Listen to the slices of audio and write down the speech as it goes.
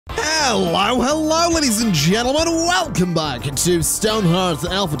Hello, ladies and gentlemen. Welcome back to Stonehearth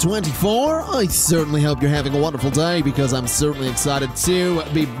Alpha 24. I certainly hope you're having a wonderful day because I'm certainly excited to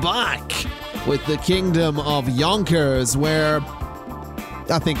be back with the Kingdom of Yonkers, where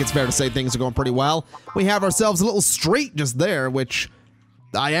I think it's fair to say things are going pretty well. We have ourselves a little street just there, which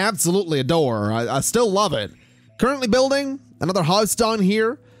I absolutely adore. I still love it. Currently building another house down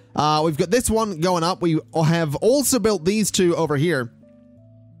here. We've got this one going up. We have also built these two over here.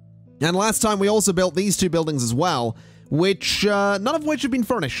 And last time we also built these two buildings as well, which none of which have been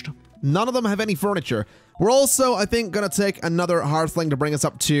furnished. None of them have any furniture. We're also, I think, going to take another Hearthling to bring us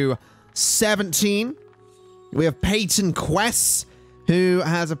up to 17. We have Peyton Quest, who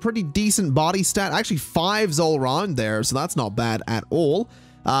has a pretty decent body stat. Actually, 5s all around there, so that's not bad at all.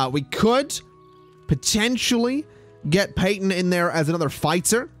 We could potentially get Peyton in there as another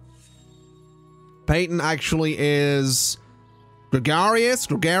fighter. Peyton actually is gregarious,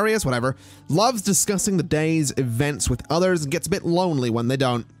 whatever. Loves discussing the day's events with others and gets a bit lonely when they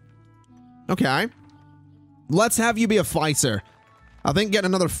don't. Okay. Let's have you be a fighter. I think getting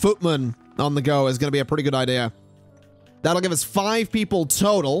another footman on the go is going to be a pretty good idea. That'll give us 5 people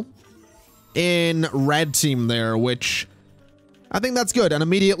total in red team there, which I think that's good. And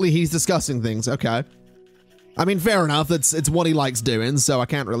immediately he's discussing things. Okay. I mean, fair enough. It's what he likes doing, so I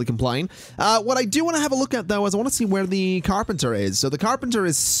can't really complain. What I do want to have a look at, though, is I want to see where the carpenter is. So the carpenter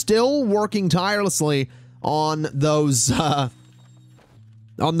is still working tirelessly on those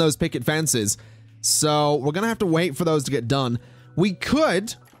picket fences. So we're going to have to wait for those to get done. We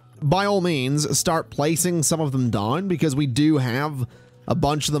could, by all means, start placing some of them down because we do have a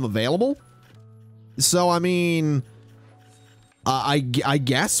bunch of them available. So, I mean, I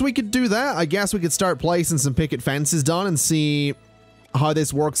guess we could do that. I guess we could start placing some picket fences down and see how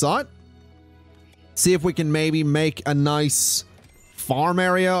this works out. See if we can maybe make a nice farm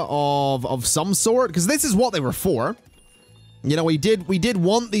area of some sort, because this is what they were for. You know, we did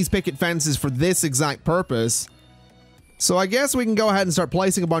want these picket fences for this exact purpose. So I guess we can go ahead and start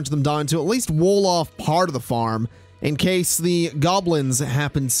placing a bunch of them down to at least wall off part of the farm in case the goblins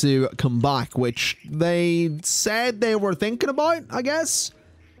happen to come back, which they said they were thinking about, I guess.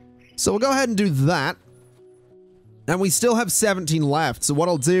 So we'll go ahead and do that. And we still have 17 left, so what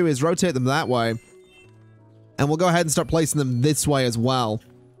I'll do is rotate them that way. And we'll go ahead and start placing them this way as well.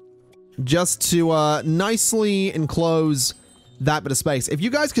 Just to nicely enclose that bit of space. If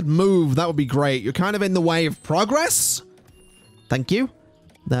you guys could move, that would be great. You're kind of in the way of progress. Thank you.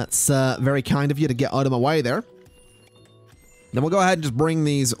 That's very kind of you to get out of my way there. Then we'll go ahead and just bring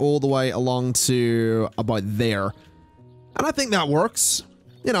these all the way along to about there. And I think that works.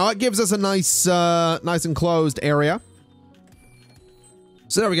 You know, it gives us a nice nice enclosed area.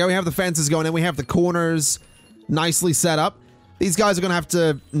 So there we go. We have the fences going in. We have the corners nicely set up. These guys are going to have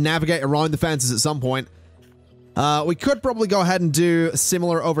to navigate around the fences at some point. We could probably go ahead and do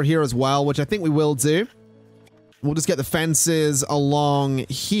similar over here as well, which I think we will do. We'll just get the fences along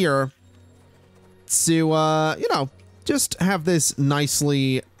here to, you know, just have this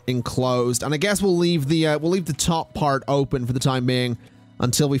nicely enclosed. And I guess we'll leave the top part open for the time being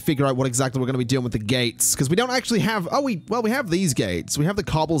until we figure out what exactly we're going to be doing with the gates, because we don't actually have, we have these gates. We have the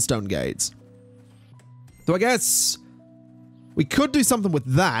cobblestone gates. So I guess we could do something with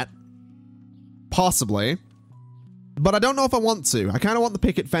that, possibly. But I don't know if I want to. I kind of want the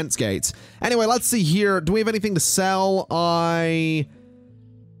picket fence gates. Anyway, let's see here. Do we have anything to sell? I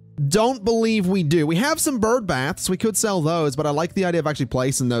don't believe we do. We have some bird baths. We could sell those, but I like the idea of actually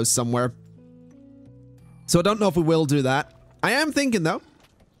placing those somewhere. So I don't know if we will do that. I am thinking, though.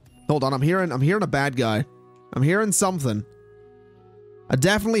 Hold on, I'm hearing a bad guy. I'm hearing something. I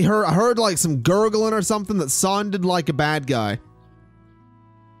definitely heard like some gurgling or something that sounded like a bad guy.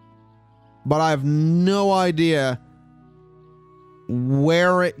 But I have no idea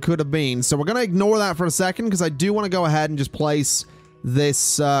where it could have been. So we're going to ignore that for a second because I do want to go ahead and just place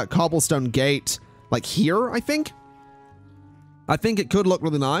this cobblestone gate like here, I think. I think it could look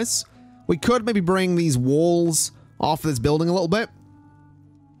really nice. We could maybe bring these walls off this building a little bit.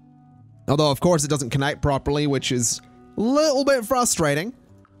 Although, of course, it doesn't connect properly, which is a little bit frustrating.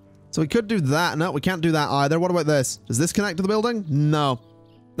 So we could do that. No, we can't do that either. What about this? Does this connect to the building? No.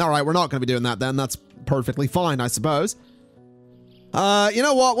 All right, we're not going to be doing that then. That's perfectly fine, I suppose. You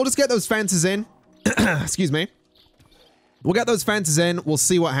know what? We'll just get those fences in. Excuse me. We'll get those fences in. We'll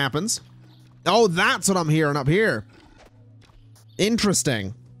see what happens. Oh, that's what I'm hearing up here.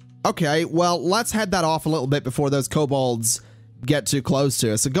 Interesting. Okay, well, let's head that off a little bit before those kobolds get too close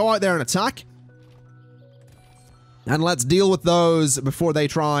to us. So go out there and attack. And let's deal with those before they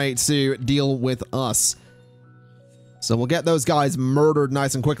try to deal with us. So we'll get those guys murdered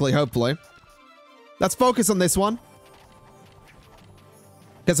nice and quickly, hopefully. Let's focus on this one.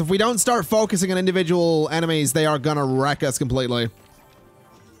 Because if we don't start focusing on individual enemies, they are gonna wreck us completely.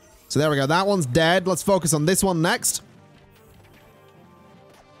 So there we go. That one's dead. Let's focus on this one next.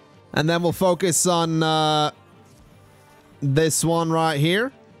 And then we'll focus on this one right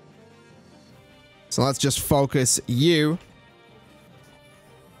here. So let's just focus you.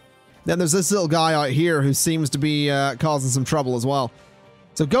 Then there's this little guy out here who seems to be causing some trouble as well.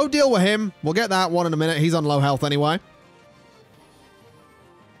 So go deal with him. We'll get that one in a minute. He's on low health anyway.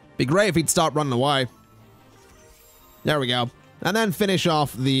 Be great if he'd stop running away. There we go. And then finish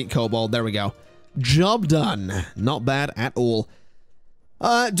off the kobold. There we go. Job done. Not bad at all.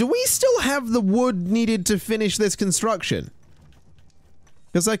 Do we still have the wood needed to finish this construction?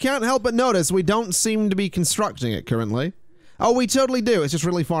 Because I can't help but notice we don't seem to be constructing it currently. Oh, we totally do. It's just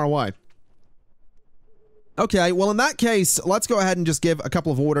really far away. Okay, well in that case, let's go ahead and just give a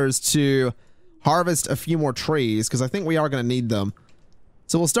couple of orders to harvest a few more trees, because I think we are going to need them.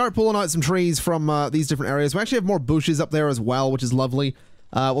 So we'll start pulling out some trees from these different areas. We actually have more bushes up there as well, which is lovely.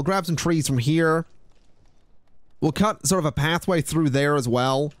 We'll grab some trees from here. We'll cut sort of a pathway through there as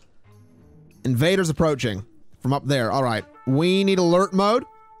well. Invaders approaching from up there. All right. We need alert mode.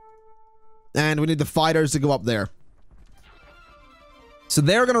 And we need the fighters to go up there. So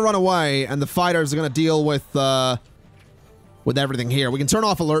they're going to run away, and the fighters are going to deal with everything here. We can turn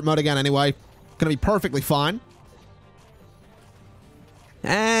off alert mode again anyway. Going to be perfectly fine.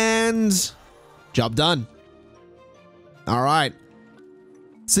 And job done. All right.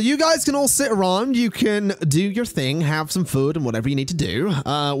 So you guys can all sit around. You can do your thing, have some food and whatever you need to do.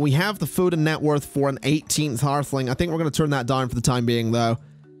 We have the food and net worth for an 18th Hearthling. I think we're going to turn that down for the time being, though.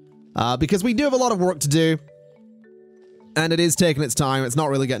 Because we do have a lot of work to do. And it is taking its time. It's not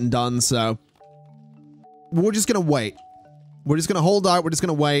really getting done, so we're just going to wait. We're just going to hold out. We're just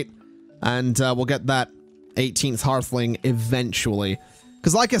going to wait. And we'll get that 18th Hearthling eventually.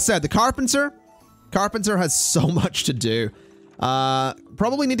 Because like I said, the Carpenter has so much to do.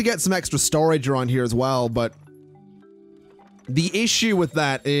 Probably need to get some extra storage around here as well, but the issue with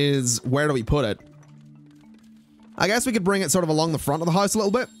that is, where do we put it? I guess we could bring it sort of along the front of the house a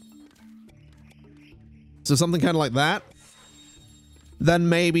little bit. So something kind of like that. Then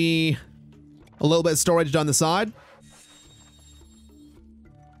maybe a little bit of storage down the side.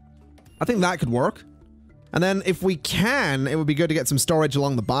 I think that could work. And then if we can, it would be good to get some storage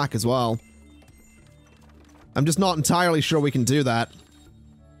along the back as well. I'm just not entirely sure we can do that.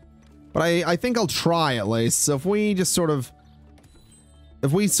 But I think I'll try at least. So if we just sort of...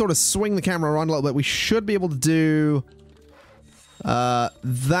 If we sort of swing the camera around a little bit, we should be able to do... that.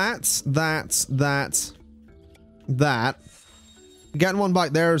 Getting one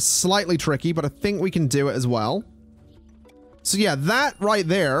back there is slightly tricky, but I think we can do it as well. So yeah, that right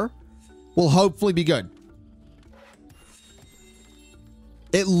there will hopefully be good.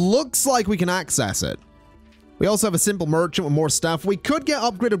 It looks like we can access it. We also have a simple merchant with more stuff. We could get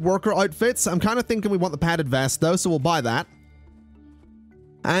upgraded worker outfits. I'm kind of thinking we want the padded vest though, so we'll buy that.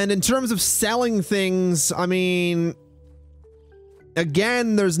 And in terms of selling things, I mean,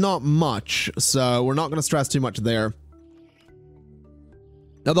 again, there's not much, so we're not going to stress too much there.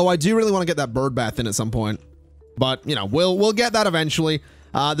 Although I do really want to get that bird bath in at some point. But, you know, we'll get that eventually.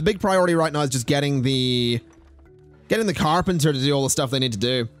 The big priority right now is just getting the carpenter to do all the stuff they need to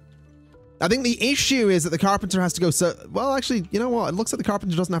do. I think the issue is that the carpenter has to go so... Well, actually, you know what? It looks like the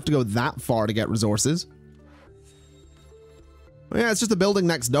carpenter doesn't have to go that far to get resources. Well, yeah, it's just a building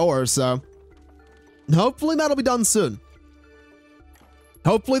next door, so... Hopefully that'll be done soon.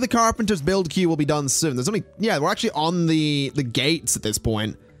 Hopefully the carpenter's build queue will be done soon. There's only... Yeah, we're actually on the gates at this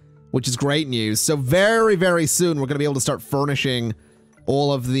point, which is great news. So very, very soon we're going to be able to start furnishing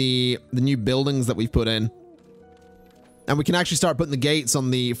all of the new buildings that we've put in. And we can actually start putting the gates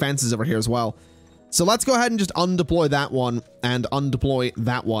on the fences over here as well. So let's go ahead and just undeploy that one and undeploy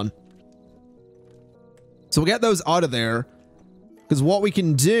that one. So we'll get those out of there. Because what we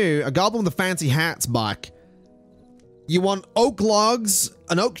can do... A goblin with the fancy hat's back. You want oak logs,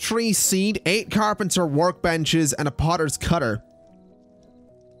 an oak tree seed, 8 carpenter workbenches, and a potter's cutter.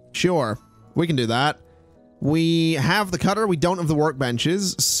 Sure, we can do that. We have the cutter, we don't have the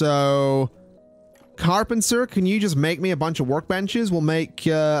workbenches, so... Carpenter, can you just make me a bunch of workbenches? We'll make,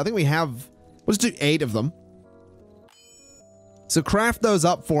 I think we have... Let's do 8 of them. So craft those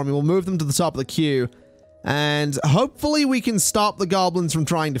up for me, we'll move them to the top of the queue. And hopefully we can stop the goblins from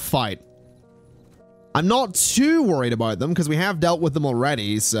trying to fight. I'm not too worried about them because we have dealt with them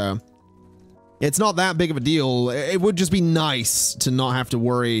already, so it's not that big of a deal. It would just be nice to not have to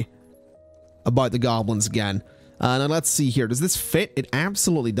worry about the goblins again. Now let's see here. Does this fit? It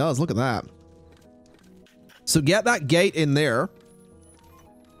absolutely does. Look at that. So get that gate in there.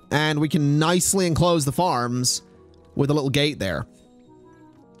 And we can nicely enclose the farms with a little gate there.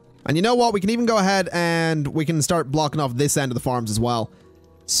 And you know what? We can even go ahead and we can start blocking off this end of the farms as well.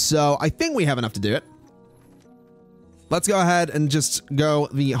 So I think we have enough to do it. Let's go ahead and just go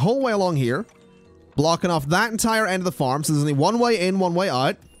the whole way along here. Blocking off that entire end of the farm. So there's only one way in, one way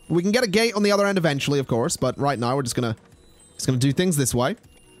out. We can get a gate on the other end eventually, of course. But right now we're just gonna do things this way.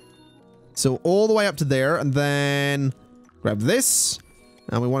 So all the way up to there. And then grab this.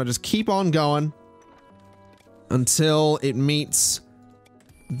 And we want to just keep on going until it meets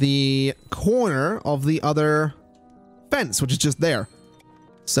the corner of the other fence, which is just there.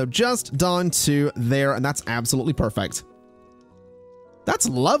 So just down to there, and that's absolutely perfect. That's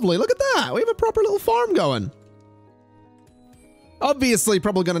lovely. Look at that. We have a proper little farm going. Obviously,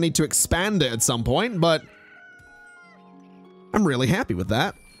 probably going to need to expand it at some point, but I'm really happy with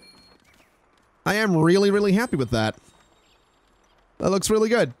that. I am really, really happy with that. That looks really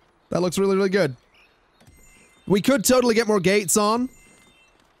good. That looks really, really good. We could totally get more gates on.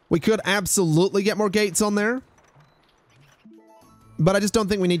 We could absolutely get more gates on there. But I just don't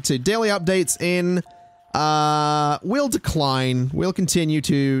think we need to. Daily updates in. We'll decline. We'll continue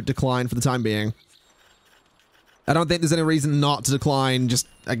to decline for the time being. I don't think there's any reason not to decline. Just,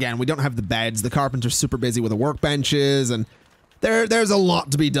 again, we don't have the beds. The carpenter's super busy with the workbenches. And there's a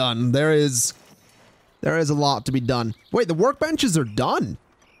lot to be done. There is a lot to be done. Wait, the workbenches are done?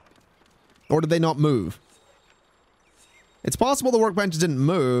 Or did they not move? It's possible the workbenches didn't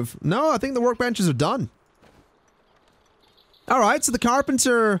move. No, I think the workbenches are done. Alright, so the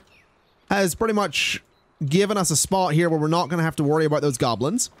carpenter has pretty much given us a spot here where we're not going to have to worry about those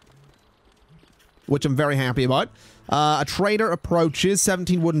goblins. Which I'm very happy about. A trader approaches.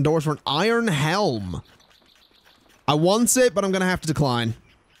 17 wooden doors for an iron helm. I want it, but I'm going to have to decline.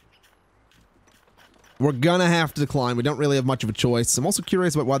 We're gonna have to decline. We don't really have much of a choice. I'm also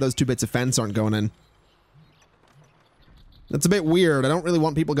curious about why those 2 bits of fence aren't going in. That's a bit weird. I don't really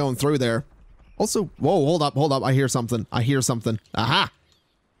want people going through there. Also, whoa, hold up. I hear something. Aha!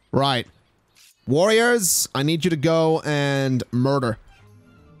 Right. Warriors, I need you to go and murder.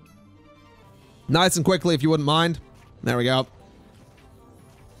 Nice and quickly, if you wouldn't mind. There we go.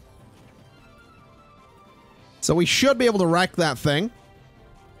 So we should be able to wreck that thing.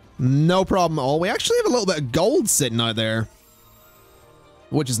 No problem at all. We actually have a little bit of gold sitting out there,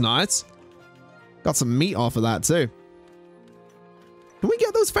 which is nice. Got some meat off of that too. Can we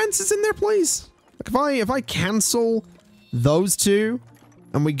get those fences in there, please? Like if I cancel those 2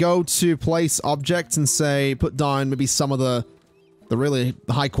 and we go to place objects and say put down maybe some of the really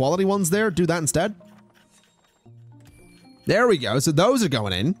high quality ones there, do that instead. There we go. So those are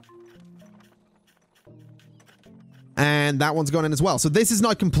going in. And that one's going in as well. So this is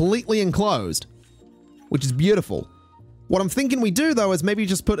now completely enclosed, which is beautiful. What I'm thinking we do, though, is maybe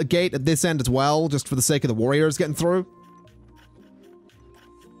just put a gate at this end as well, just for the sake of the warriors getting through.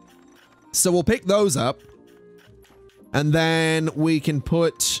 So we'll pick those up. And then we can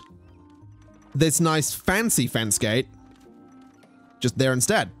put this nice fancy fence gate just there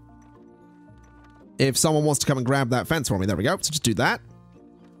instead. If someone wants to come and grab that fence for me. There we go. So just do that.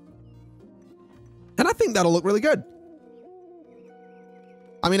 And I think that'll look really good.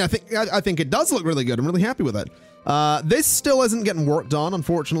 I mean, I think it does look really good. I'm really happy with it. This still isn't getting worked on,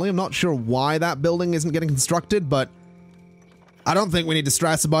 unfortunately. I'm not sure why that building isn't getting constructed, but I don't think we need to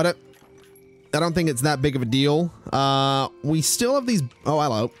stress about it. I don't think it's that big of a deal. We still have these... Oh,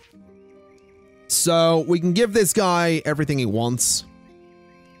 hello. So we can give this guy everything he wants.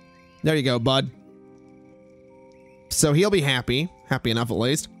 There you go, bud. So he'll be happy. Happy enough, at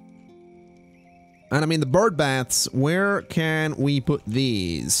least. And I mean, the bird baths, where can we put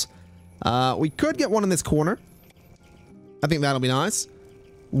these? We could get one in this corner. I think that'll be nice.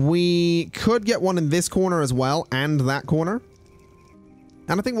 We could get one in this corner as well, and that corner.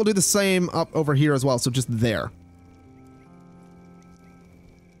 And I think we'll do the same up over here as well, so just there.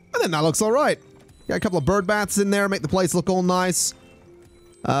 And then that looks all right. Got a couple of bird baths in there, make the place look all nice.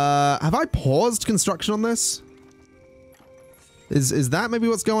 Have I paused construction on this? Is that maybe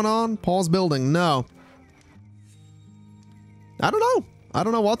what's going on? Pause building. No. I don't know. I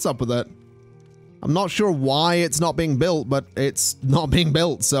don't know what's up with it. I'm not sure why it's not being built, but it's not being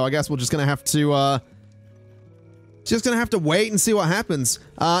built. So I guess we're just going to have to wait and see what happens.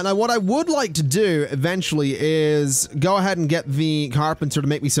 Now, what I would like to do eventually is go ahead and get the carpenter to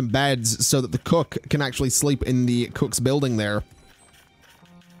make me some beds so that the cook can actually sleep in the cook's building there.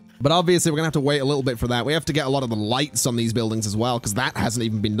 But obviously, we're going to have to wait a little bit for that. We have to get a lot of the lights on these buildings as well, because that hasn't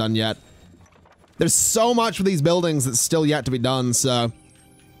even been done yet. There's so much for these buildings that's still yet to be done, so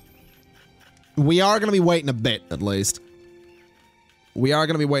we are going to be waiting a bit, at least. We are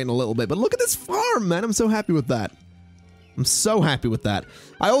going to be waiting a little bit, but look at this farm, man. I'm so happy with that. I'm so happy with that.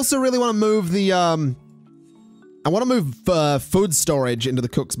 I also really want to move the, I want to move food storage into the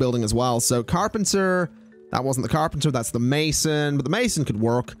cook's building as well. So carpenter, that wasn't the carpenter, that's the mason, but the mason could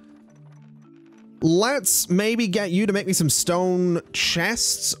work. Let's maybe get you to make me some stone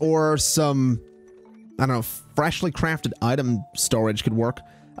chests or some, I don't know, freshly crafted item storage could work.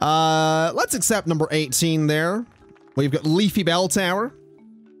 Let's accept number 18 there. We've got leafy bell tower.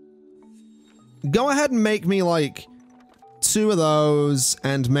 Go ahead and make me like 2 of those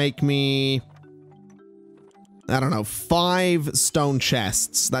and make me, I don't know, 5 stone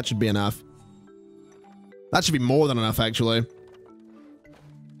chests. That should be enough. That should be more than enough, actually.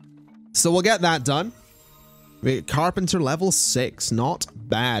 So we'll get that done. We get carpenter level 6. Not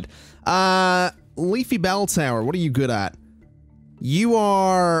bad. Leafy bell tower. What are you good at? You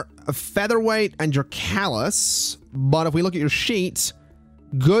are a featherweight and you're callous. But if we look at your sheet,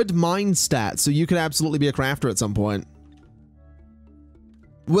 good mine stats. So you could absolutely be a crafter at some point.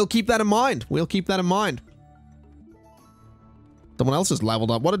 We'll keep that in mind. We'll keep that in mind. Someone else just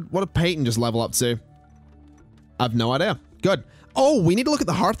leveled up. What did Peyton just level up to? I have no idea. Good. Oh, we need to look at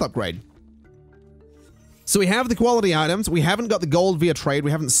the hearth upgrade. So we have the quality items. We haven't got the gold via trade.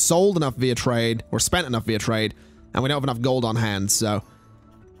 We haven't sold enough via trade or spent enough via trade. And we don't have enough gold on hand. So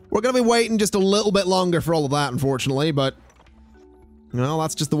we're going to be waiting just a little bit longer for all of that, unfortunately. But, well,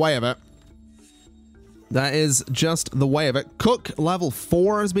 that's just the way of it. That is just the way of it. Cook level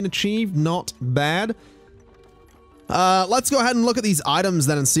 4 has been achieved. Not bad. Let's go ahead and look at these items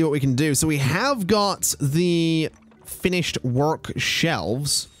then and see what we can do. So we have got the finished work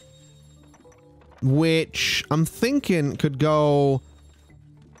shelves, which I'm thinking could go,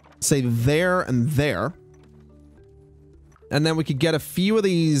 say, there and there. And then we could get a few of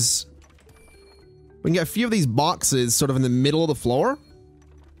these, we can get a few of these boxes sort of in the middle of the floor.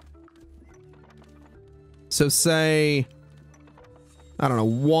 So say, I don't know,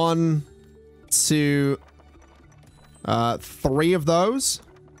 1, 2, 3 of those.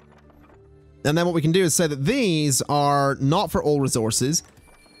 And then what we can do is say that these are not for all resources.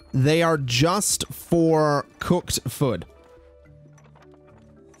 They are just for cooked food.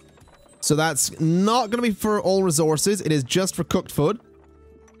 So that's not going to be for all resources. It is just for cooked food.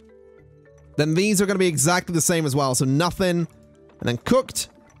 Then these are going to be exactly the same as well. So nothing, and then cooked,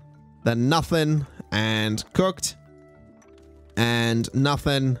 then nothing, and cooked, and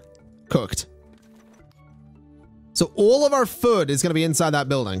nothing, cooked. So all of our food is going to be inside that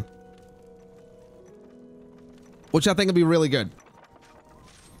building, which I think would be really good.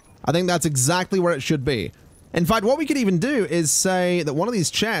 I think that's exactly where it should be. In fact, what we could even do is say that one of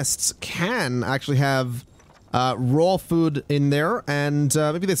these chests can actually have raw food in there, and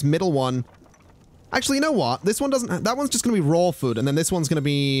maybe this middle one. Actually, you know what? This one doesn't. That one's just going to be raw food, and then this one's going to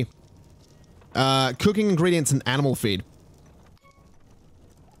be cooking ingredients and animal feed.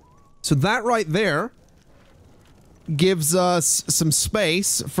 So that right there gives us some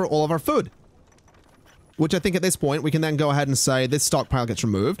space for all of our food. Which I think at this point, we can then go ahead and say this stockpile gets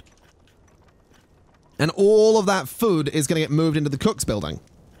removed. And all of that food is going to get moved into the cook's building.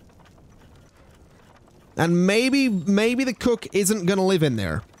 And maybe the cook isn't going to live in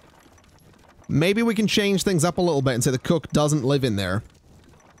there. Maybe we can change things up a little bit and say the cook doesn't live in there.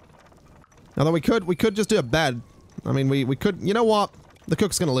 Although we could just do a bed. I mean, we could, you know what? The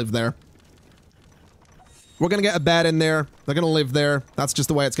cook's going to live there. We're going to get a bed in there. They're going to live there. That's just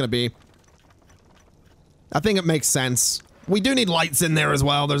the way it's going to be. I think it makes sense. We do need lights in there as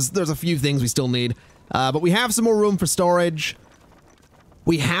well. There's a few things we still need. But we have some more room for storage.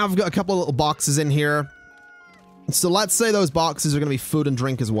 We have got a couple of little boxes in here. So let's say those boxes are going to be food and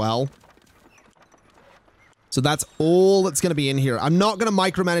drink as well. So that's all that's going to be in here. I'm not going to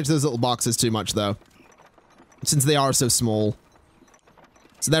micromanage those little boxes too much, though, since they are so small.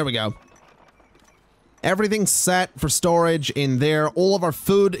 So there we go. Everything's set for storage in there. All of our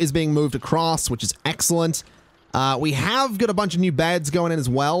food is being moved across, which is excellent. We have got a bunch of new beds going in as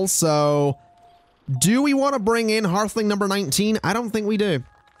well, so do we want to bring in Hearthling number 19? I don't think we do.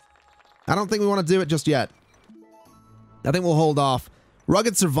 I don't think we want to do it just yet. I think we'll hold off.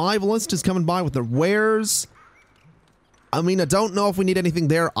 Rugged Survivalist is coming by with their wares. I mean, I don't know if we need anything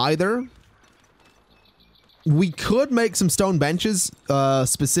there either. We could make some stone benches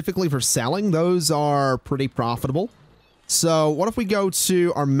specifically for selling. Those are pretty profitable. So what if we go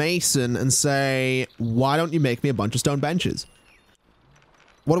to our mason and say, why don't you make me a bunch of stone benches?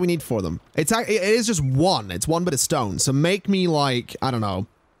 What do we need for them? It is just one. It's one bit of stone. So make me like, I don't know,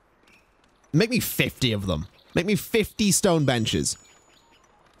 Make me 50 of them. Make me 50 stone benches.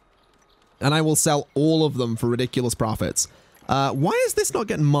 And I will sell all of them for ridiculous profits. Why is this not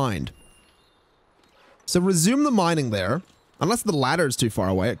getting mined? So resume the mining there. Unless the ladder is too far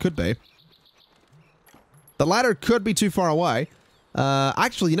away. It could be. The ladder could be too far away.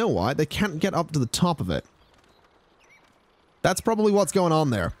 Actually, you know what? They can't get up to the top of it. That's probably what's going on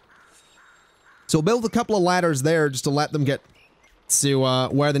there. So we'll build a couple of ladders there just to let them get to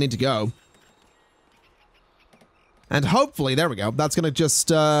where they need to go. And hopefully, there we go. That's going to just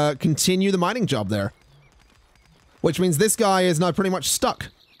continue the mining job there. Which means this guy is now pretty much stuck.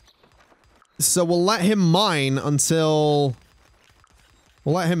 So we'll let him mine until...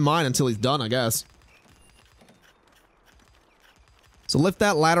 We'll let him mine until he's done, I guess. So lift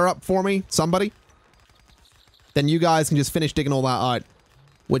that ladder up for me, somebody. Then you guys can just finish digging all that out.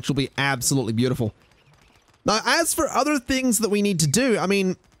 Which will be absolutely beautiful. Now, as for other things that we need to do, I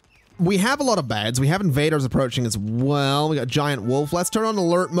mean... We have a lot of beds. We have invaders approaching as well. We got a giant wolf. Let's turn on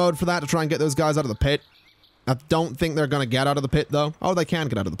alert mode for that to try and get those guys out of the pit. I don't think they're going to get out of the pit, though. Oh, they can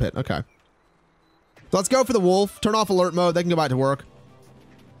get out of the pit. Okay. So let's go for the wolf. Turn off alert mode. They can go back to work.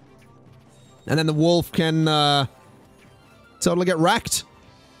 And then the wolf can totally get wrecked.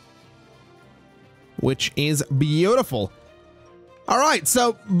 Which is beautiful. All right,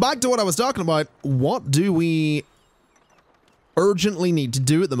 so back to what I was talking about. What do we urgently need to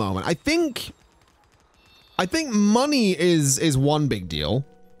do at the moment? I think money is one big deal.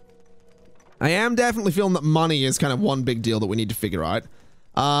 I am definitely feeling that money is kind of one big deal that we need to figure out.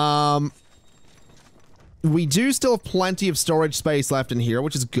 We do still have plenty of storage space left in here,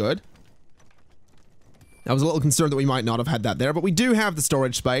 which is good. I was a little concerned that we might not have had that there, but we do have the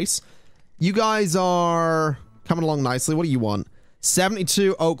storage space. You guys are coming along nicely. What do you want?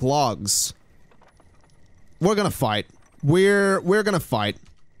 72 oak logs. We're gonna fight. We're gonna fight.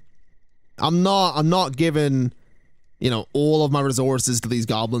 I'm not giving, you know, all of my resources to these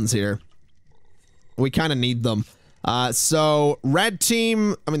goblins here. We kind of need them. So red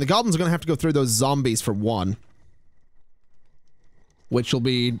team, I mean, the goblins are gonna have to go through those zombies for one, which will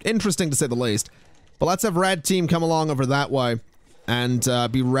be interesting to say the least. But let's have red team come along over that way and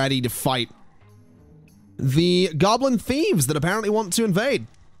be ready to fight the goblin thieves that apparently want to invade.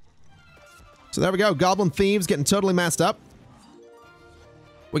 So there we go. Goblin thieves getting totally messed up.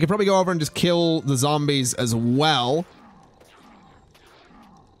 We could probably go over and just kill the zombies as well,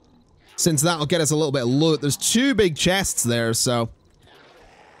 since that'll get us a little bit of loot. There's two big chests there, so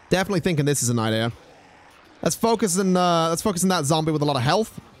definitely thinking this is an idea. Let's focus on that zombie with a lot of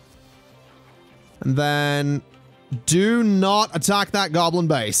health. And then do not attack that goblin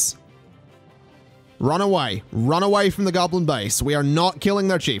base. Run away. Run away from the goblin base. We are not killing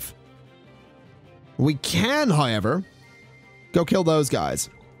their chief. We can, however, go kill those guys.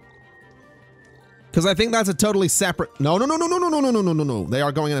 Because I think that's a totally separate... No. They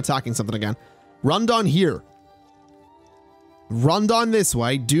are going and attacking something again. Run down here. Run down this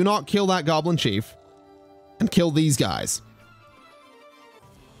way. Do not kill that goblin chief. And kill these guys.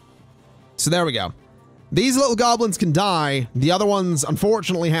 So there we go. These little goblins can die. The other ones,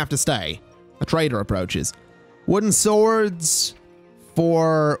 unfortunately, have to stay. A trader approaches. Wooden swords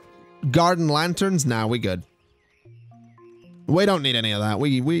for... garden lanterns? Nah, we good. We don't need any of that.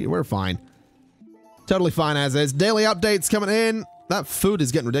 We're fine. Totally fine as is. Daily updates coming in. That food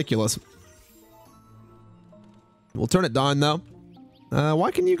is getting ridiculous. We'll turn it down though.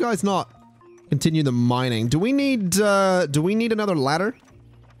 Why can you guys not continue the mining? Do we need another ladder?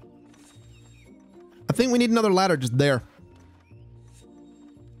 I think we need another ladder just there.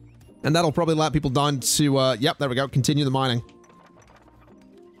 And that'll probably let people down to yep, there we go. Continue the mining.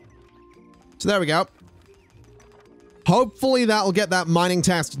 So there we go. Hopefully that'll get that mining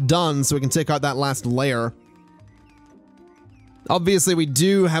task done so we can take out that last layer. Obviously, we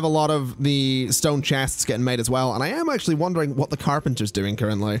do have a lot of the stone chests getting made as well, and I am actually wondering what the carpenter's doing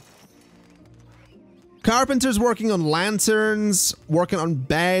currently. Carpenter's working on lanterns, working on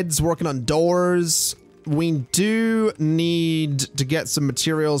beds, working on doors. We do need to get some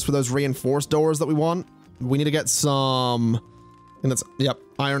materials for those reinforced doors that we want. We need to get some... and that's, yep,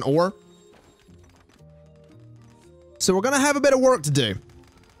 iron ore. So we're going to have a bit of work to do.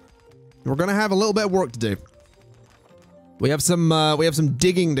 We're going to have a little bit of work to do. We have some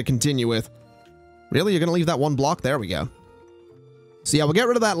digging to continue with. Really? You're going to leave that one block? There we go. So yeah, we'll get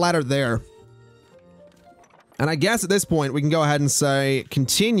rid of that ladder there. And I guess at this point, we can go ahead and say,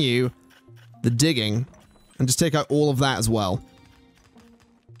 continue the digging and just take out all of that as well.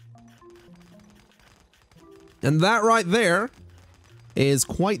 And that right there is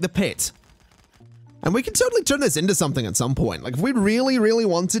quite the pit. And we could totally turn this into something at some point. Like, if we really, really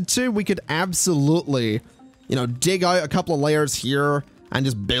wanted to, we could absolutely, you know, dig out a couple of layers here and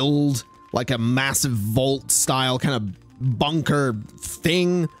just build like a massive vault style kind of bunker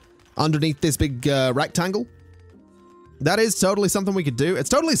thing underneath this big rectangle. That is totally something we could do. It's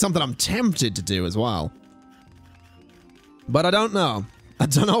totally something I'm tempted to do as well. But I don't know. I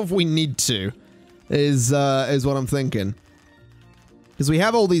don't know if we need to, is what I'm thinking. Because we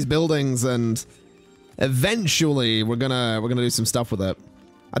have all these buildings and eventually we're gonna do some stuff with it.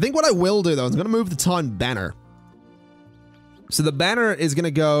 I think what I will do though is I'm gonna move the town banner. So the banner is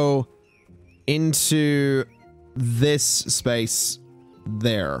gonna go into this space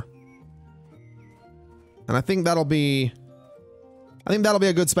there. And I think that'll be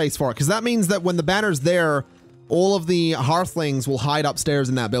a good space for it, because that means that when the banner's there, all of the hearthlings will hide upstairs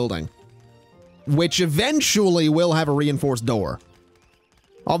in that building, which eventually will have a reinforced door.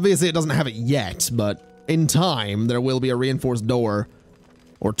 Obviously, it doesn't have it yet, but in time, there will be a reinforced door,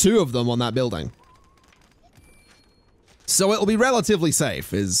 or two of them on that building. So it'll be relatively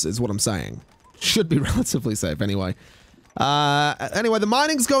safe, is what I'm saying. Should be relatively safe, anyway. Anyway, the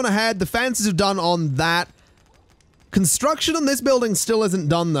mining's going ahead. The fences are done on that. Construction on this building still isn't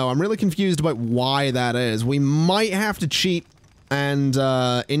done, though. I'm really confused about why that is. We might have to cheat and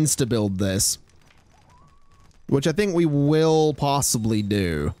insta-build this, which I think we will possibly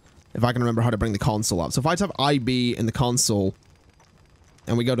do, if I can remember how to bring the console up. So if I type IB in the console,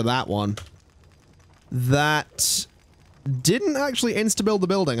 and we go to that one, that didn't actually insta-build the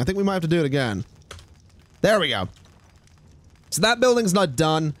building. I think we might have to do it again. There we go. So that building's not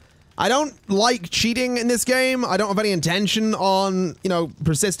done. I don't like cheating in this game. I don't have any intention on, you know,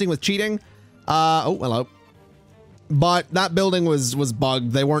 persisting with cheating. Oh, hello. But that building was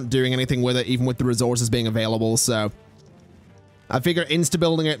bugged. They weren't doing anything with it, even with the resources being available, so I figure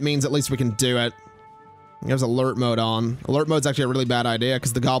insta-building it means at least we can do it. There's alert mode on. Alert mode's actually a really bad idea,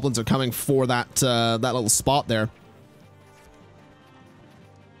 because the goblins are coming for that, that little spot there.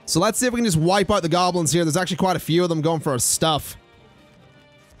 So let's see if we can just wipe out the goblins here. There's actually quite a few of them going for our stuff.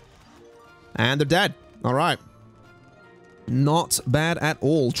 And they're dead. All right. Not bad at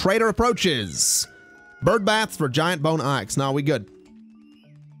all. Trader approaches. Bird baths for giant bone axe. No, we good.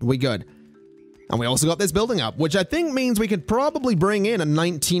 We good. And we also got this building up, which I think means we could probably bring in a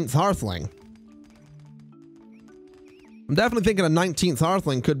 19th Hearthling. I'm definitely thinking a 19th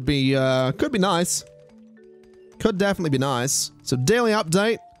Hearthling could be nice. Could definitely be nice. So daily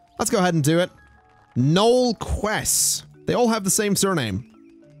update. Let's go ahead and do it. Noel Quest. They all have the same surname.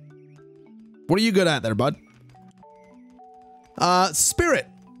 What are you good at there, bud? Spirit.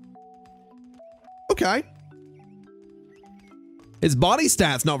 Okay. His body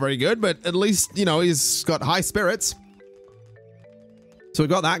stat's not very good, but at least, you know, he's got high spirits. So we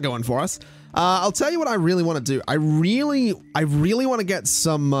got that going for us. I'll tell you what I really want to do. I really want to get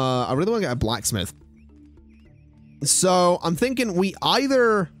some, I really want to get a blacksmith. So I'm thinking we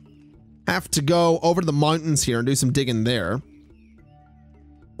either have to go over to the mountains here and do some digging there,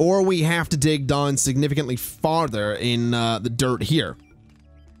 or we have to dig down significantly farther in the dirt here.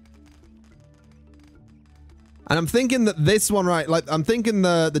 And I'm thinking that this one, right, like, I'm thinking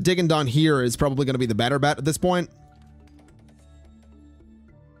the digging down here is probably going to be the better bet at this point.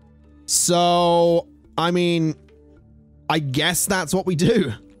 So, I mean, I guess that's what we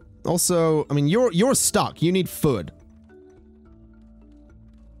do. Also, I mean, you're stuck. You need food.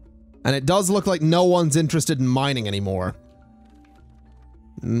 And it does look like no one's interested in mining anymore.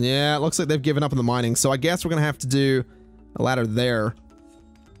 Yeah, it looks like they've given up on the mining, so I guess we're going to have to do a ladder there.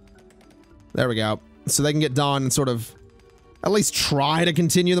 There we go. So they can get done and sort of at least try to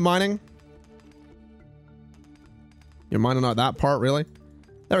continue the mining. You're mining out that part, really?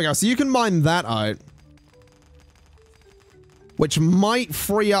 There we go. So you can mine that out, which might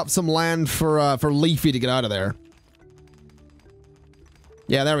free up some land for Leafy to get out of there.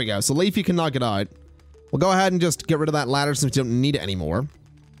 Yeah, there we go. So Leafy can knock it out. We'll go ahead and just get rid of that ladder since we don't need it anymore.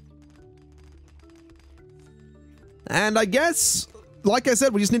 And I guess, like I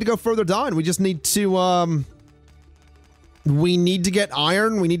said, we just need to go further down. We just need to, we need to get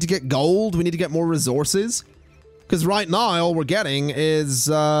iron. We need to get gold. We need to get more resources. Because right now, all we're getting is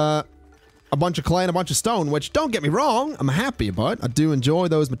a bunch of clay and a bunch of stone, which, don't get me wrong, I'm happy about. I do enjoy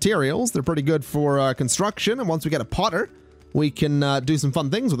those materials. They're pretty good for construction. And once we get a potter, we can do some fun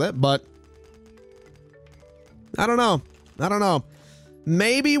things with it. But I don't know. I don't know.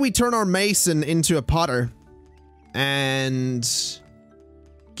 Maybe we turn our mason into a potter and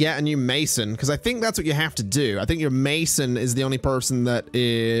get a new mason, because I think that's what you have to do. I think your mason is the only person that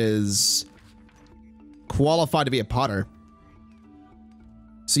is qualified to be a potter.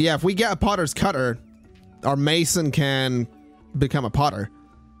 So yeah, if we get a potter's cutter, our mason can become a potter,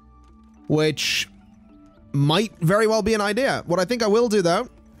 which might very well be an idea. What I think I will do, though,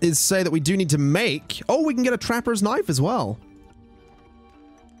 is say that we do need to make... Oh, we can get a trapper's knife as well.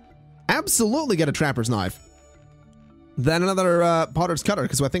 Absolutely get a trapper's knife. Then another potter's cutter,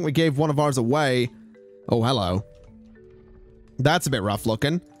 because I think we gave one of ours away. Oh, hello. That's a bit rough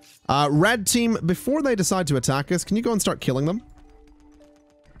looking. Red team, before they decide to attack us, can you go and start killing them?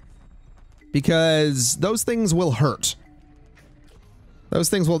 Because those things will hurt. Those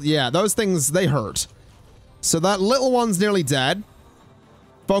things will... Yeah, those things, they hurt. So that little one's nearly dead.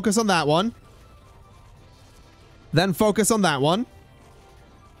 Focus on that one. Then focus on that one.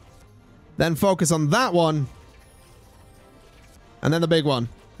 Then focus on that one. And then the big one.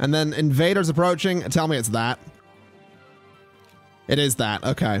 And then invaders approaching. Tell me it's that. It is that.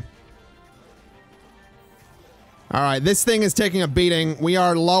 Okay. Alright, this thing is taking a beating. We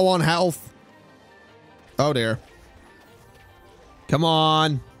are low on health. Oh dear. Come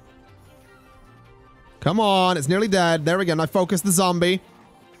on. Come on. It's nearly dead. There we go. Now focus the zombie.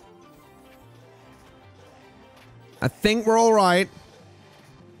 I think we're all right.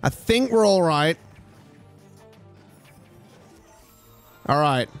 I think we're all right. All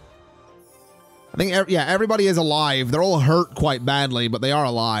right. I think, yeah, everybody is alive. They're all hurt quite badly, but they are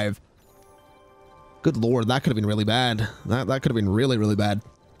alive. Good lord, that could have been really bad. That could have been really, really bad.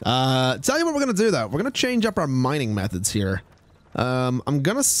 Tell you what we're going to do, though. We're going to change up our mining methods here. I'm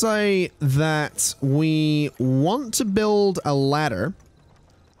going to say that we want to build a ladder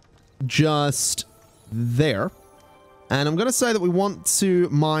just there. And I'm going to say that we want to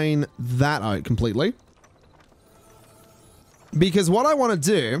mine that out completely. Because what I want to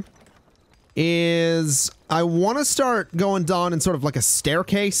do is I want to start going down in sort of like a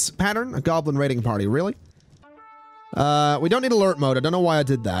staircase pattern. A goblin raiding party, really? We don't need alert mode. I don't know why I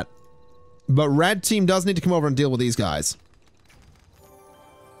did that. But red team does need to come over and deal with these guys.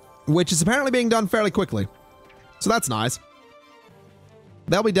 Which is apparently being done fairly quickly. So that's nice.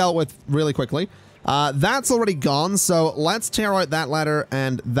 They'll be dealt with really quickly. That's already gone, so let's tear out that ladder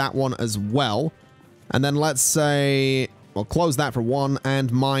and that one as well. And then let's say, we'll close that for one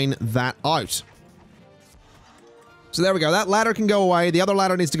and mine that out. So there we go. That ladder can go away. The other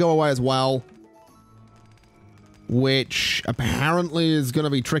ladder needs to go away as well. Which apparently is going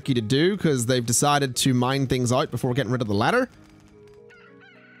to be tricky to do because they've decided to mine things out before getting rid of the ladder.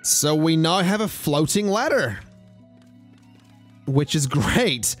 So we now have a floating ladder. Which is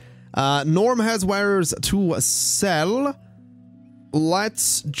great. Norm has wares to sell.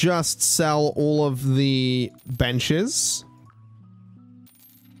 Let's just sell all of the benches.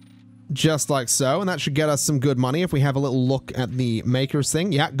 Just like so. And that should get us some good money if we have a little look at the maker's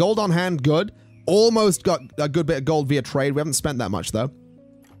thing. Yeah, gold on hand, good. Almost got a good bit of gold via trade. We haven't spent that much, though.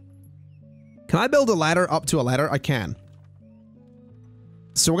 Can I build a ladder up to a ladder? I can.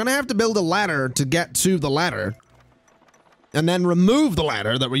 So we're going to have to build a ladder to get to the ladder. And then remove the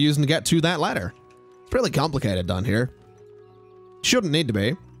ladder that we're using to get to that ladder. It's really complicated down here. Shouldn't need to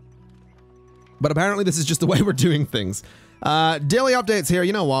be. But apparently this is just the way we're doing things. Daily updates here.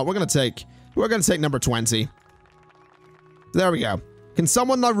 You know what? We're going to take number 20. There we go. Can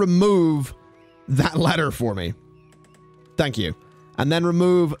someone now remove that ladder for me? Thank you. And then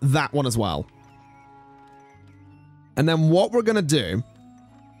remove that one as well. And then what we're going to do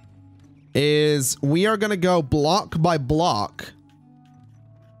is we are going to go block by block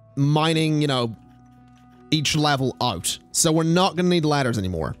mining, you know, each level out. So we're not going to need ladders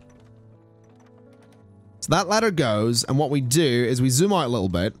anymore. So that ladder goes, and what we do is we zoom out a little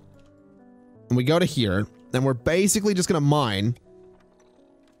bit, and we go to here, and we're basically just going to mine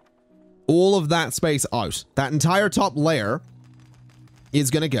all of that space out. That entire top layer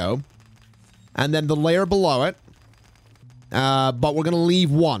is going to go, and then the layer below it, but we're going to leave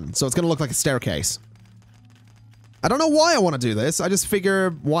one, so it's going to look like a staircase. I don't know why I want to do this. I just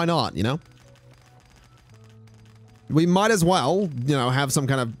figure, why not, you know? We might as well, you know, have some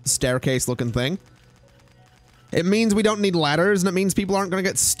kind of staircase-looking thing. It means we don't need ladders, and it means people aren't going to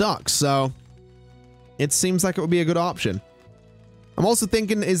get stuck, so it seems like it would be a good option. I'm also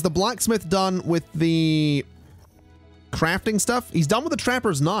thinking, is the blacksmith done with the crafting stuff? He's done with the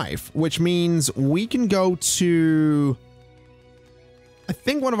trapper's knife, which means we can go to... I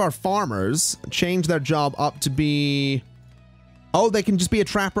think one of our farmers changed their job up to be... Oh, they can just be a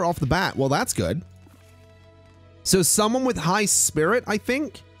trapper off the bat. Well, that's good. So someone with high spirit, I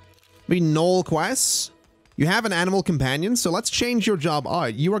think? Maybe Knoll quests? You have an animal companion, so let's change your job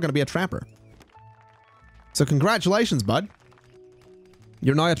out. You are going to be a trapper. So congratulations, bud.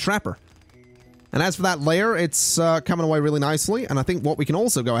 You're now a trapper. And as for that layer, it's coming away really nicely. And I think what we can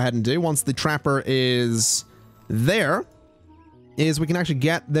also go ahead and do once the trapper is there is we can actually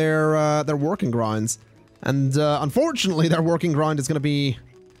get their working grinds. And unfortunately, their working grind is going to be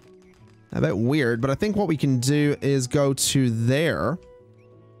a bit weird. But I think what we can do is go to there.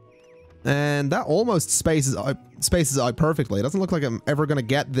 And that almost spaces out perfectly. It doesn't look like I'm ever going to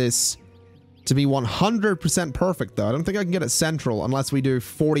get this to be 100% perfect, though. I don't think I can get it central unless we do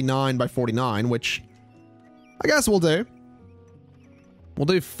 49 by 49, which I guess we'll do. We'll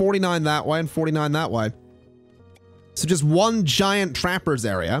do 49 that way and 49 that way. So just one giant trapper's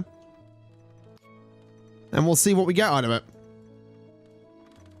area. And we'll see what we get out of it.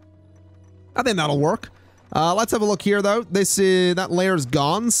 I think that'll work. Let's have a look here, though. That layer's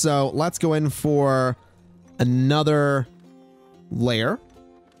gone, so let's go in for another layer.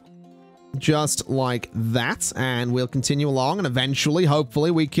 Just like that, and we'll continue along, and eventually,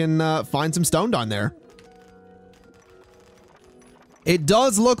 hopefully, we can find some stone down there. It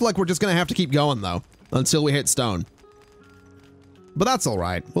does look like we're just going to have to keep going, though, until we hit stone. But that's all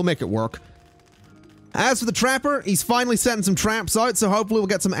right. We'll make it work. As for the trapper, he's finally setting some traps out, so hopefully we'll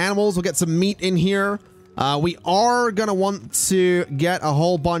get some animals, we'll get some meat in here. We are going to want to get a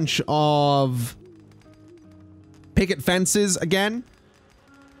whole bunch of picket fences again.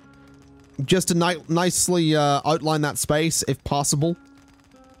 Just to nicely outline that space, if possible.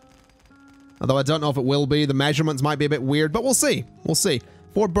 Although I don't know if it will be. The measurements might be a bit weird, but we'll see. We'll see.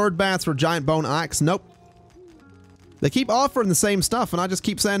 4 bird baths for a giant bone axe. Nope. They keep offering the same stuff, and I just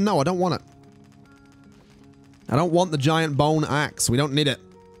keep saying, no, I don't want it. I don't want the giant bone axe. We don't need it.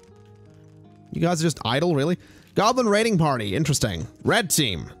 You guys are just idle, really? Goblin raiding party. Interesting. Red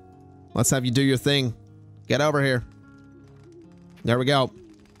team. Let's have you do your thing. Get over here. There we go.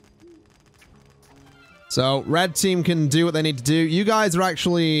 So, red team can do what they need to do. You guys are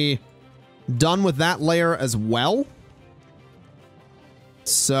actually done with that layer as well.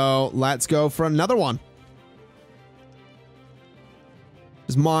 So, let's go for another one.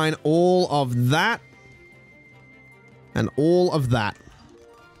 Just mine all of that. And all of that.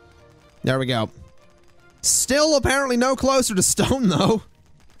 There we go. Still apparently no closer to stone, though.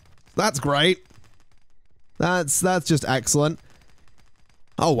 That's great. That's just excellent.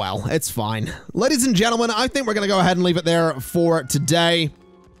 Oh, well, it's fine. Ladies and gentlemen, I think we're going to go ahead and leave it there for today.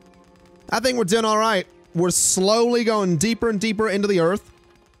 I think we're doing all right. We're slowly going deeper and deeper into the earth.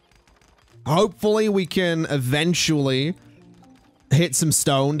 Hopefully, we can eventually hit some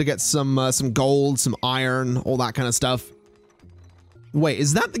stone to get some gold, some iron, all that kind of stuff. Wait,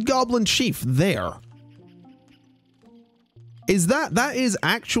 is that the goblin chief there? Is that is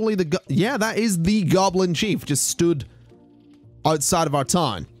actually yeah, that is the goblin chief just stood outside of our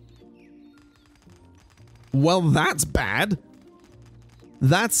town. Well, that's bad.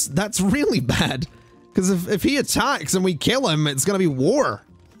 That's really bad. Because if he attacks and we kill him, it's going to be war.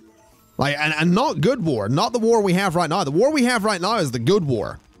 Like, and not good war. Not the war we have right now. The war we have right now is the good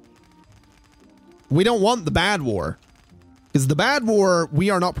war. We don't want the bad war. Because the bad war, we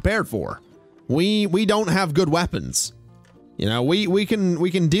are not prepared for. We don't have good weapons. You know, we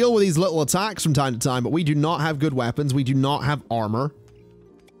can deal with these little attacks from time to time, but we do not have good weapons. We do not have armor.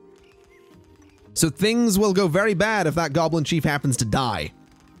 So things will go very bad if that goblin chief happens to die.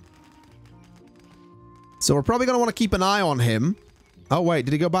 So we're probably going to want to keep an eye on him. Oh, wait,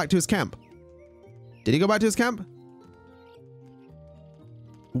 did he go back to his camp? Did he go back to his camp?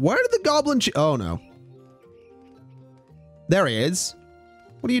 Where did the goblin chief... Oh, no. There he is.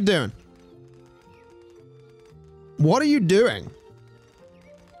 What are you doing? What are you doing?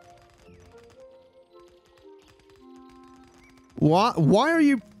 What? Why are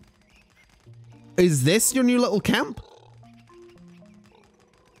you... Is this your new little camp?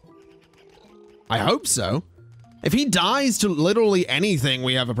 I hope so. If he dies to literally anything,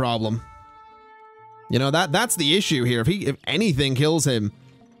 we have a problem. You know, that's the issue here. If anything kills him,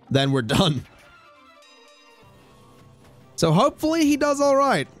 then we're done. So hopefully he does all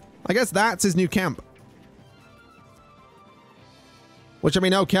right. I guess that's his new camp. Which, I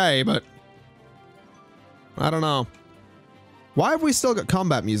mean, okay, but... I don't know. Why have we still got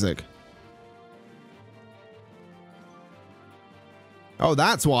combat music? Oh,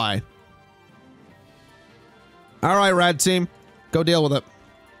 that's why. All right, Red Team. Go deal with it.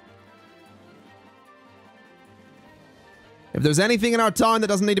 If there's anything in our town that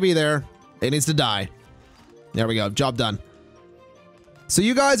doesn't need to be there, it needs to die. There we go. Job done. So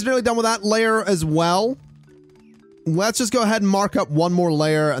you guys are nearly done with that layer as well. Let's just go ahead and mark up one more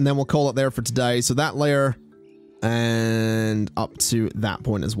layer, and then we'll call it there for today. So that layer, and up to that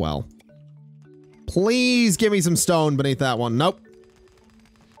point as well. Please give me some stone beneath that one. Nope.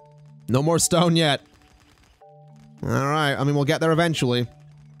 No more stone yet. All right. I mean, we'll get there eventually.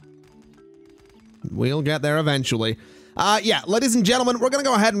 We'll get there eventually. Yeah, ladies and gentlemen, we're going to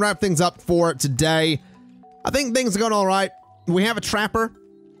go ahead and wrap things up for today. I think things are going all right. We have a trapper.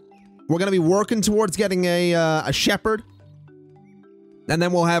 We're going to be working towards getting a shepherd. And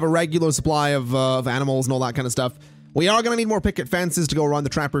then we'll have a regular supply of animals and all that kind of stuff. We are going to need more picket fences to go around the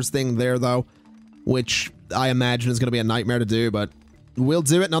trapper's thing there, though, which I imagine is going to be a nightmare to do, but we'll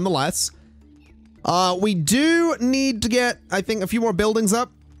do it nonetheless. We do need to get, I think, a few more buildings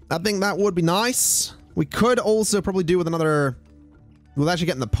up. I think that would be nice. We could also probably do with another... We'll actually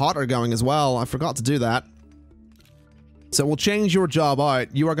get the potter going as well. I forgot to do that. So we'll change your job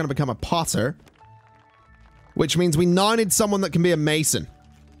out. You are going to become a potter. Which means we now need someone that can be a mason.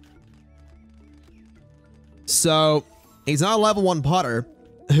 So, he's now a level 1 potter.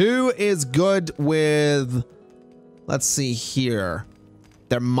 Who is good with... Let's see here.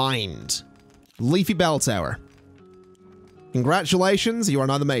 Their mind. Leafy Bell Tower. Congratulations, you are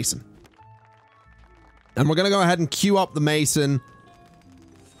now the mason. And we're going to go ahead and queue up the mason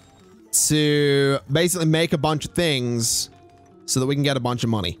to basically make a bunch of things so that we can get a bunch of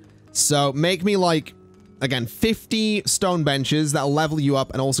money. So make me like, again, 50 stone benches that'll level you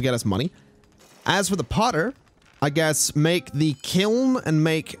up and also get us money. As for the potter, I guess make the kiln and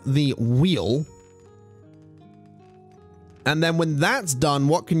make the wheel. And then when that's done,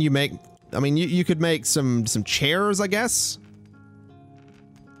 what can you make? I mean, you could make some chairs, I guess.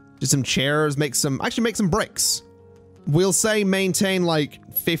 Just some chairs, actually make some bricks. We'll say maintain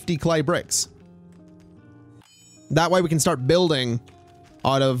like 50 clay bricks. That way we can start building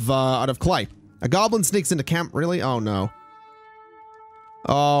out of clay. A goblin sneaks into camp, really? Oh no.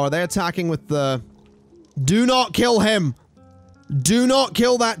 Oh, are they attacking with the... Do not kill him! Do not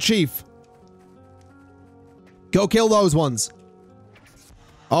kill that chief! Go kill those ones.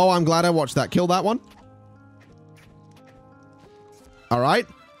 Oh, I'm glad I watched that. Kill that one. Alright.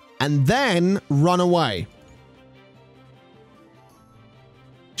 And then run away.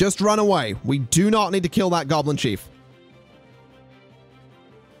 Just run away. We do not need to kill that goblin chief.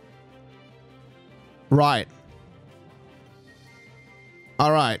 Right.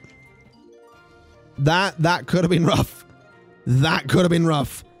 Alright. That could have been rough. That could have been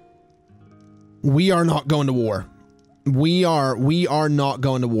rough. We are not going to war. We are not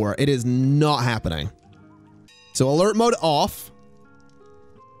going to war. It is not happening. So alert mode off.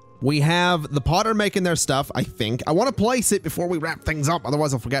 We have the potter making their stuff, I think. I want to place it before we wrap things up,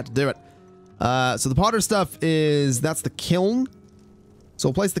 otherwise I'll forget to do it. So the potter stuff is, that's the kiln. So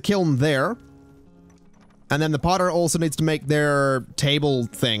we'll place the kiln there. And then the potter also needs to make their table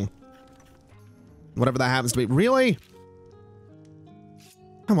thing. Whatever that happens to be. Really?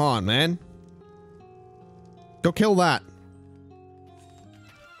 Come on, man. Go kill that.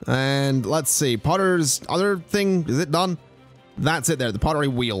 And let's see. Potter's other thing, is it done? That's it there, the pottery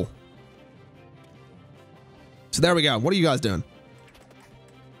wheel. So there we go. What are you guys doing?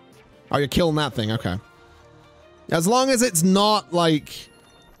 Oh, you're killing that thing. Okay. As long as it's not like...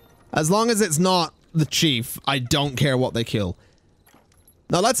 As long as it's not the chief, I don't care what they kill.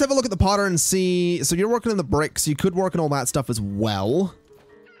 Now let's have a look at the potter and see... So you're working on the bricks. You could work on all that stuff as well.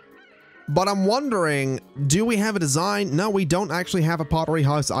 But I'm wondering, do we have a design? No, we don't actually have a pottery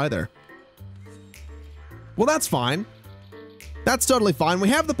house either. Well, that's fine. That's totally fine. We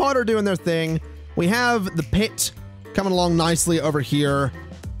have the potter doing their thing. We have the pit coming along nicely over here.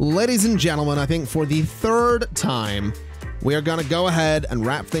 Ladies and gentlemen, I think for the third time, we are going to go ahead and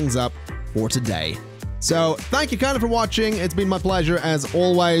wrap things up for today. So thank you kind of for watching. It's been my pleasure as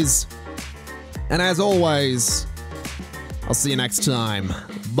always. And as always, I'll see you next time.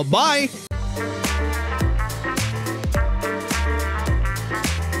 Bye-bye.